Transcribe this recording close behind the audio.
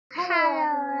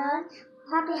Halloween.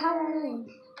 Happy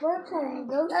Halloween. We're playing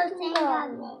Ghosts and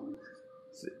Goblins.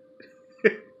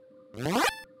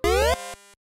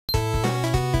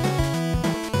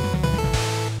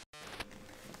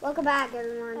 Welcome back,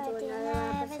 everyone, to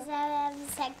another episode.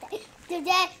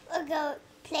 Today we're going to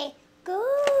play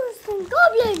Ghosts and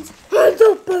Goblins. Hands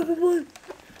up, everyone.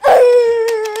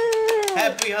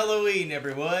 Happy Halloween,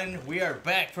 everyone. We are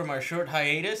back from our short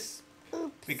hiatus.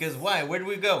 Oops. Because why? Where did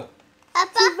we go?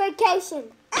 To vacation.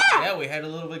 Yeah, we had a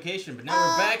little vacation, but now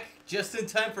we're back just in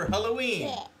time for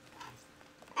Halloween.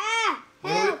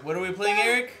 Yeah. What are we playing,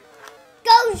 Eric?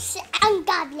 Ghosts and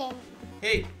Goblins.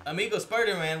 Hey, amigo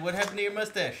Spider-Man, what happened to your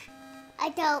mustache? I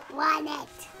don't want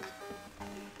it.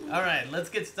 All right, let's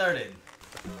get started.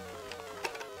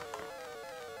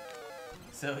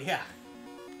 So, yeah.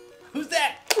 Who's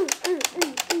that?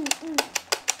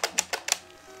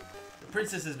 The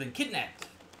princess has been kidnapped.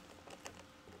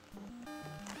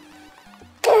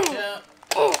 Yeah.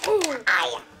 Oh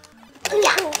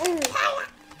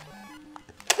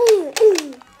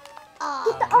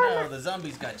no, the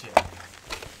zombies got you.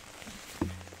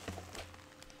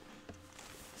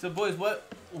 So boys,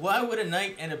 why would a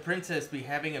knight and a princess be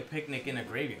having a picnic in a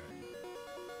graveyard?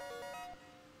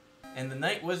 And the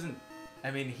knight wasn't,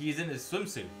 I mean, he's in his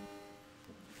swimsuit.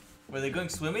 Were they going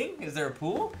swimming? Is there a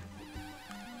pool?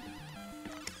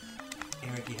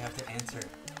 Eric, you have to answer.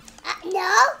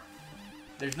 No.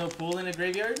 There's no pool in a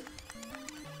graveyard?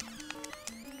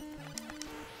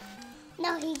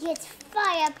 No, he gets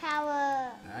firepower.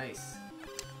 Nice.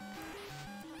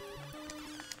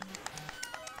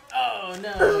 Oh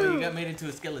no, you got made into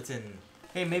a skeleton.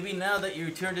 Hey, maybe now that you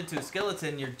turned into a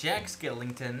skeleton, you're Jack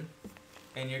Skellington,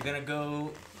 and you're gonna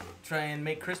go try and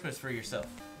make Christmas for yourself.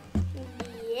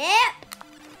 Yep.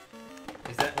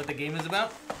 Is that what the game is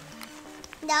about?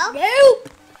 No. Nope.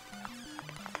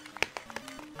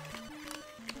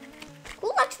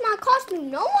 Who likes my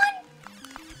costume? No one?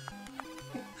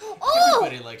 Oh!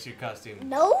 Everybody likes your costume.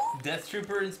 No? Death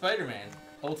Trooper and Spider-Man.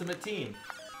 Ultimate team.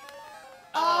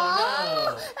 Oh,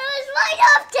 Oh it was right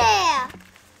up there.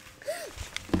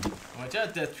 no. Watch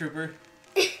out, Death Trooper.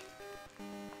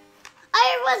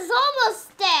 I was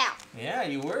almost there. Yeah,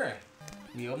 you were.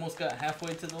 You almost got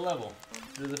halfway to the level.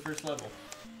 To the first level.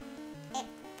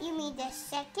 You mean the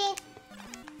second?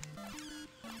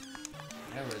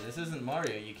 Remember, this isn't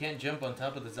Mario. You can't jump on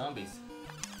top of the zombies.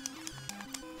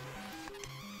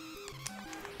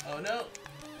 Oh no.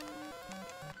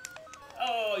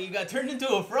 Oh, you got turned into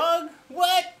a frog?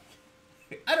 What?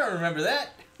 I don't remember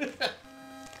that.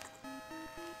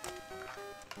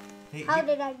 Hey, How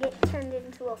did I get turned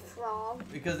into a frog?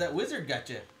 Because that wizard got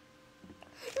you.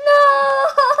 No!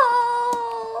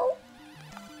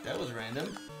 That was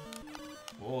random.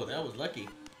 Whoa, that was lucky.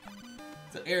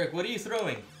 So, Eric, what are you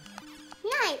throwing?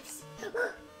 Knives.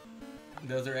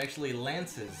 Those are actually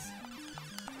lances.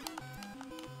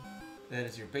 That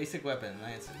is your basic weapon,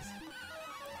 lances.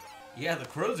 Yeah, the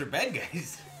crows are bad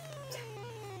guys.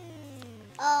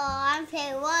 Oh, I'm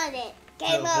playing one it.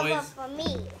 Game So, over boys, for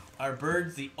me. Are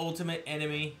birds the ultimate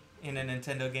enemy in a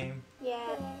Nintendo game?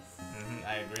 Yes.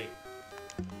 I agree.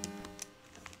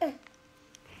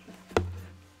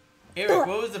 Eric,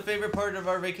 what was the favorite part of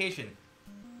our vacation?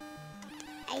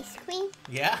 Ice cream.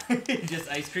 Yeah? Just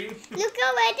ice cream?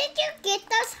 Luca, where did you get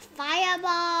those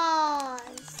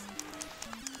fireballs?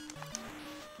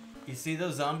 You see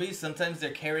those zombies? Sometimes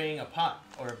they're carrying a pot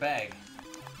or a bag.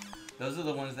 Those are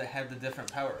the ones that have the different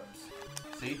power-ups.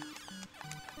 See?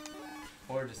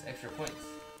 Or just extra points.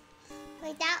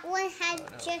 Wait, that one had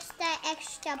just the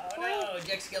extra point. Oh no,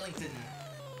 Jack Skellington.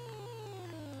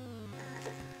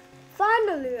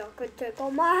 Finally, I could take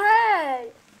on my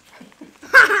head.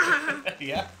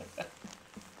 Yeah?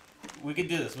 We can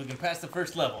do this. We can pass the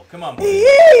first level. Come on, boy.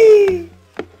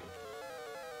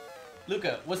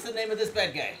 Luca, what's the name of this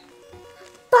bad guy?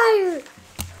 Fire!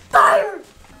 Fire!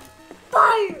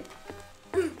 Fire!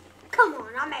 Come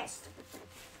on, I missed.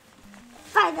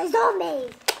 Fight the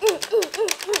zombies!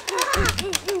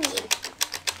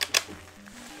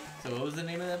 So what was the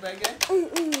name of that bad guy?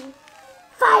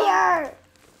 Fire!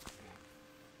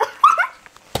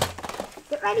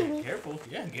 Get ready, me. Careful.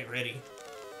 Yeah, get ready.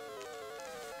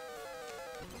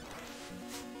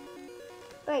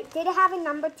 Wait, did it have a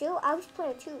number 2? I was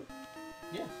player 2.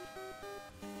 Yeah.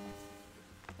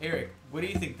 Eric, what do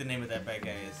you think the name of that bad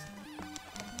guy is?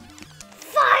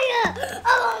 Fire!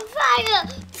 I'm on fire!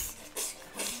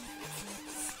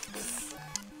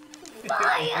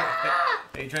 Fire!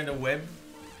 Are you trying to web?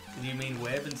 Do you mean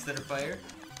web instead of fire?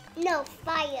 No,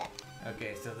 fire.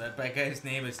 Okay, so that bad guy's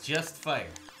name is just Fire.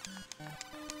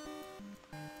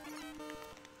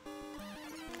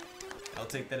 I'll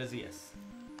take that as a yes.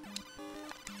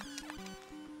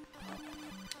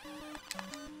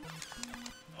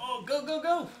 Oh, go, go,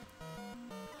 go!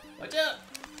 Watch out!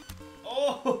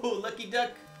 Oh, lucky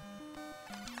duck!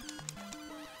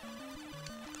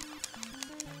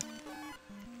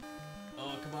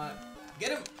 Oh, come on.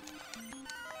 Get him!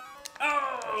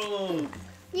 Oh!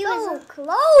 You were so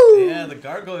close! Yeah, the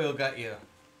gargoyle got you.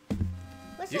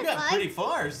 What's You got pretty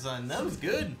far, son. That was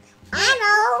good. I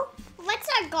know. What's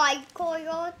a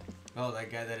gargoyle? Oh,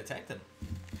 that guy that attacked him.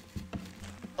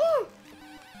 Oh!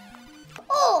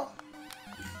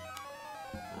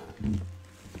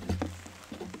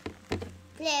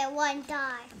 Player 1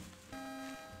 die.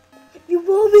 You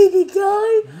want me to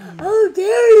die? How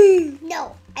dare you?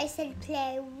 No, I said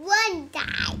player 1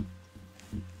 die.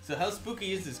 So how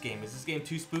spooky is this game? Is this game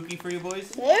too spooky for you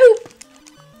boys? Nope.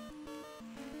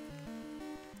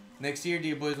 Next year, do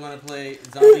you boys want to play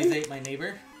Zombies Ate My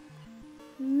Neighbor?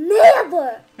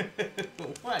 Never.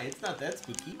 Why? It's not that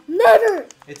spooky. Never.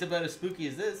 It's about as spooky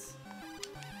as this.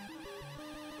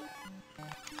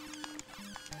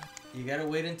 You gotta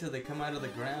wait until they come out of the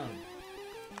ground,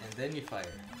 and then you fire.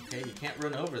 Okay? You can't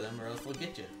run over them or else they'll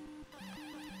get you.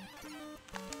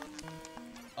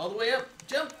 All the way up!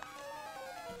 Jump!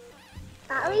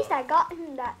 At least I got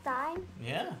him that time.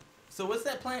 Yeah. So what's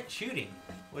that plant shooting?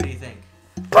 What do you think?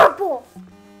 Purple.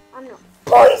 I'm not.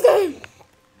 Poison.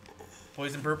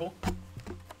 Poison purple?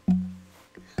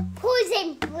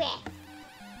 Poison breath.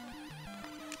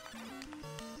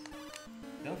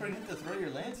 Don't forget to throw your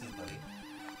lances, buddy.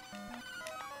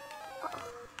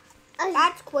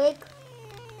 That's quick.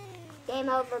 Game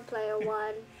over, player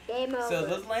 1. Game over. So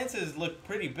those lances look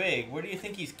pretty big. Where do you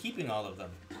think he's keeping all of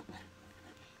them?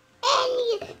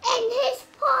 In his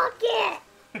pocket.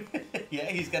 Yeah,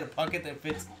 he's got a pocket that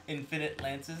fits infinite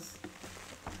lances.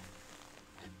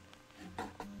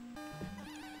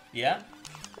 Yeah?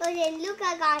 Oh, then look,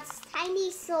 I got tiny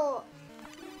sword.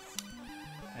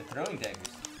 And throwing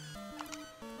daggers.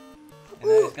 And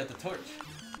now he's got the torch.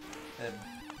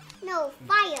 No,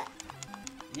 fire.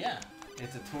 Yeah,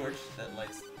 it's a torch that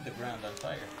lights the ground on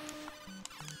fire.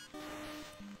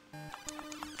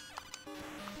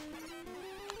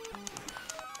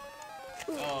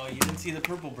 Oh, you didn't see the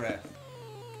purple breath.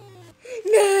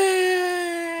 Nah.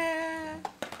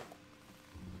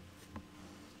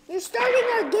 You're starting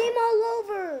our game all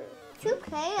over. 2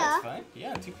 player. That's fine.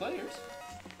 Yeah, 2 players.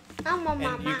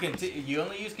 And you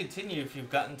only use continue if you've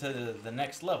gotten to the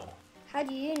next level. How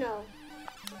do you know?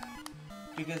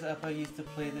 Because Appa used to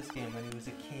play this game when he was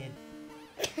a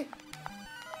kid.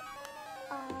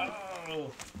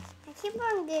 Oh! I keep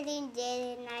on getting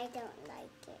dead and I don't like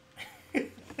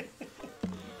it.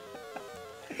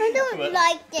 I don't What?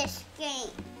 like this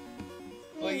game.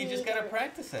 Well, you just gotta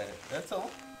practice at it. That's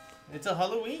all. It's a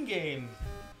Halloween game.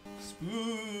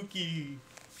 Spooky.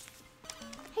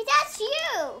 Hey, that's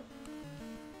you.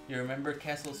 You remember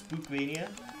Castle Spookmania?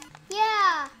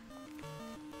 Yeah.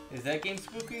 Is that game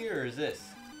spooky or is this?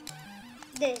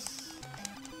 This.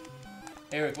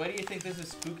 Eric, why do you think this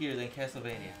is spookier than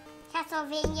Castlevania?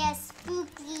 Castlevania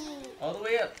spooky. All the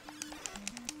way up.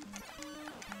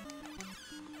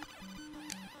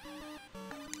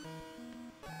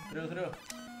 Throw, throw.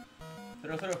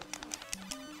 Throw, throw.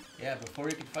 Yeah, before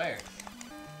you can fire.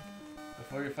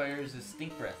 Before your fire is this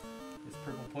stink breath. This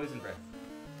purple poison breath.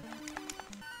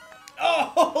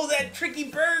 Oh, that tricky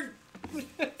bird!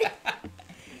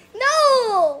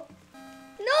 No!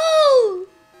 No!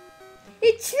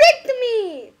 It tricked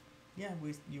me! Yeah,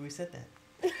 we said that.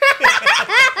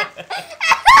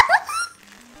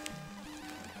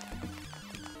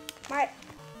 My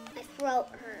throat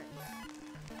hurts.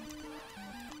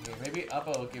 Okay, maybe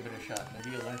Appa will give it a shot. Maybe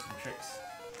you'll learn some tricks.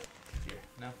 Here,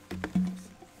 no?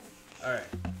 Alright,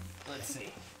 let's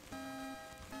see.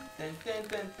 Dun, dun,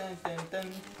 dun, dun, dun, dun.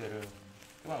 Good.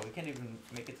 Come on, we can't even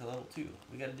make it to level 2.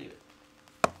 We gotta do it.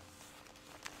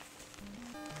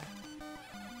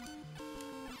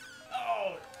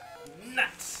 Oh,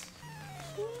 nuts!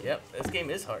 Yep, this game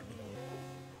is hard.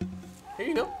 Here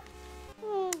you go.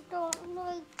 Don't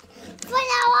like. But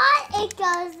now what? It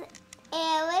goes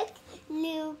Eric,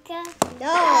 Luca,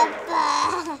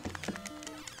 Peppa.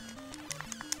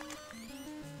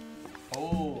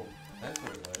 Oh, that's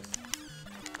what it was.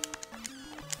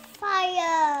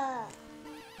 Fire.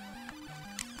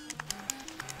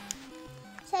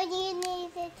 So you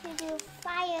needed to do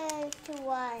fire to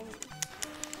 1.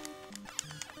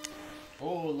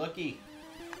 Oh, lucky.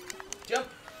 Jump!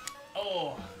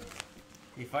 Oh!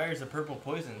 He fires a purple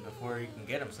poison before you can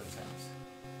get him sometimes.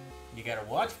 You gotta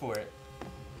watch for it.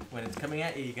 When it's coming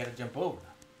at you, you gotta jump over.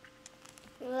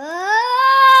 Whoa!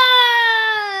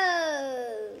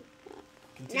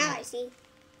 Continue. Now I see.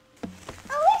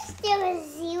 I wish there was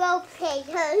 0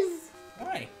 players.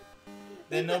 Why?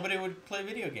 Then nobody would play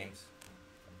video games.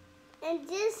 In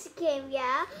this game,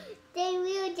 yeah, then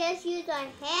we would just use our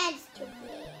hands to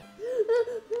play.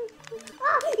 Yeah.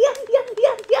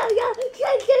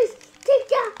 Take this. Take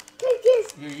that. Take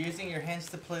this. You're using your hands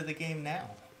to play the game now.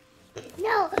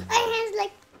 No, our hands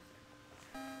like.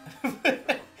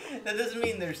 That doesn't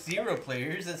mean there's 0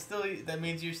 players. That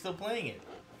means you're still playing it.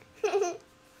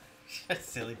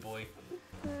 Silly boy.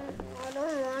 I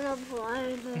don't want to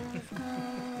play this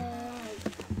game.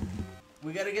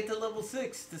 We gotta get to level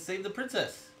 6 to save the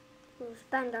princess. We'll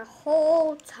spend our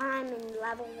whole time in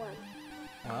level 1.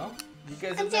 Well, you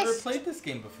guys have never played this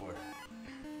game before.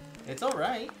 It's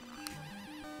alright.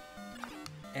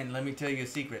 And let me tell you a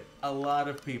secret. A lot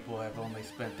of people have only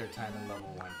spent their time in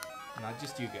level 1. Not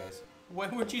just you guys. Why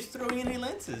weren't you throwing any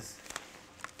lances?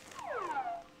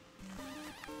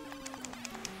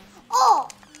 Oh!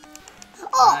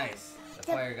 Nice. The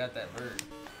fire got that bird.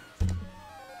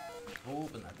 Oh,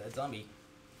 but not that zombie.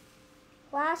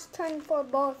 Last turn for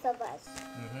both of us.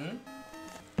 Mm-hmm.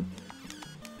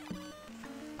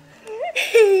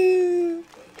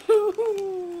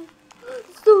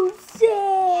 So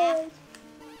sad.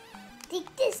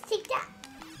 Take this. Take that.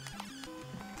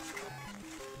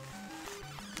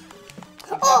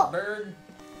 Oh! Bird.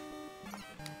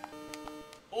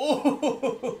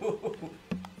 Oh!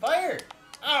 Fire!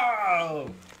 Oh!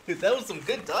 Dude, that was some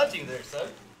good dodging there, son.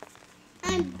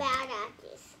 I'm bad at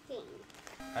this game.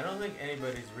 I don't think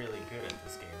anybody's really good at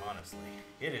this game, honestly.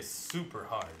 It is super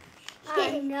hard.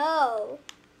 I know.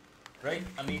 Right,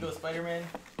 Amigo Spider-Man?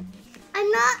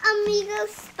 I'm not Amigo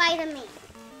Spider-Man.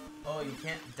 Oh, you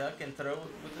can't duck and throw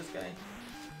with this guy?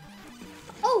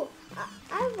 Oh, I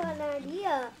have an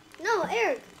idea. No,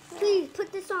 Eric, please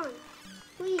put this on.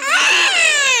 Please.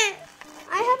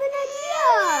 I have an idea.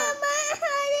 My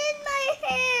heart in my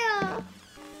hair.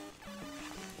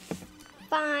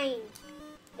 Fine.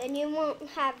 Then you won't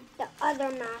have the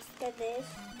other mask of this.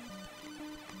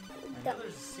 I know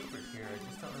there's a secret here, I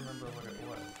just don't remember what it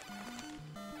was.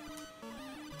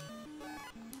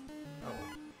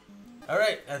 Oh.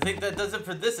 Alright, I think that does it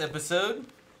for this episode.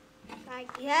 I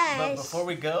guess. But before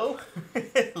we go,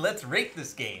 let's rate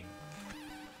this game.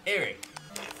 Eric,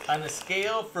 on a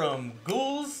scale from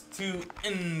ghouls to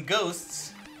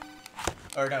ghosts,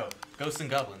 or no, ghosts and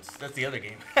goblins, that's the other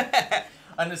game.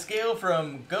 On a scale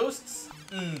from ghosts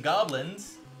and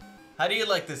goblins, how do you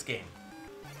like this game?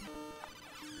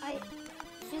 I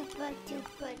super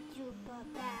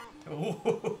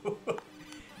bad.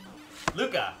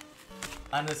 Luca,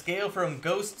 on a scale from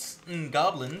ghosts and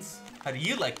goblins, how do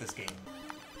you like this game?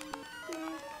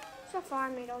 So far,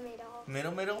 middle.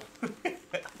 Middle?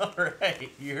 Alright,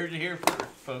 you heard it here first,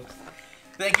 folks.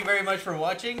 Thank you very much for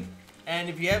watching. And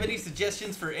if you have any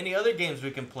suggestions for any other games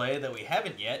we can play that we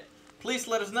haven't yet, please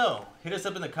let us know. Hit us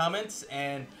up in the comments.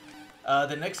 And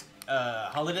the next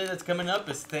holiday that's coming up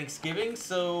is Thanksgiving.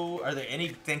 So are there any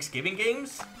Thanksgiving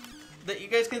games that you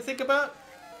guys can think about?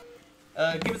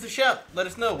 Give us a shout. Let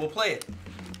us know. We'll play it.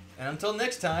 And until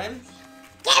next time,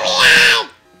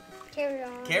 Carry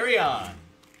on. carry on.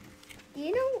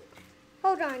 You know,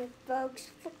 hold on,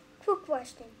 folks. Quick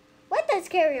question. What does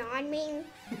carry on mean?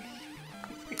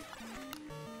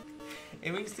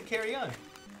 It means to carry on.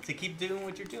 To keep doing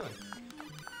what you're doing.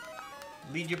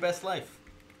 Lead your best life.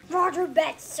 Roger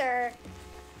bet, sir.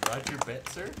 Roger bet,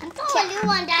 sir. I'm the only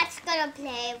one that's gonna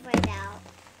play right now.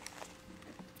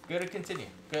 Go to continue.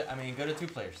 Go to 2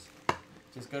 players.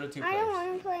 Just go to 2 I players. don't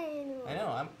want to play anymore. I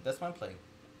know, that's why I'm playing.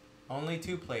 Only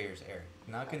 2 players, Eric.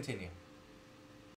 Not continue.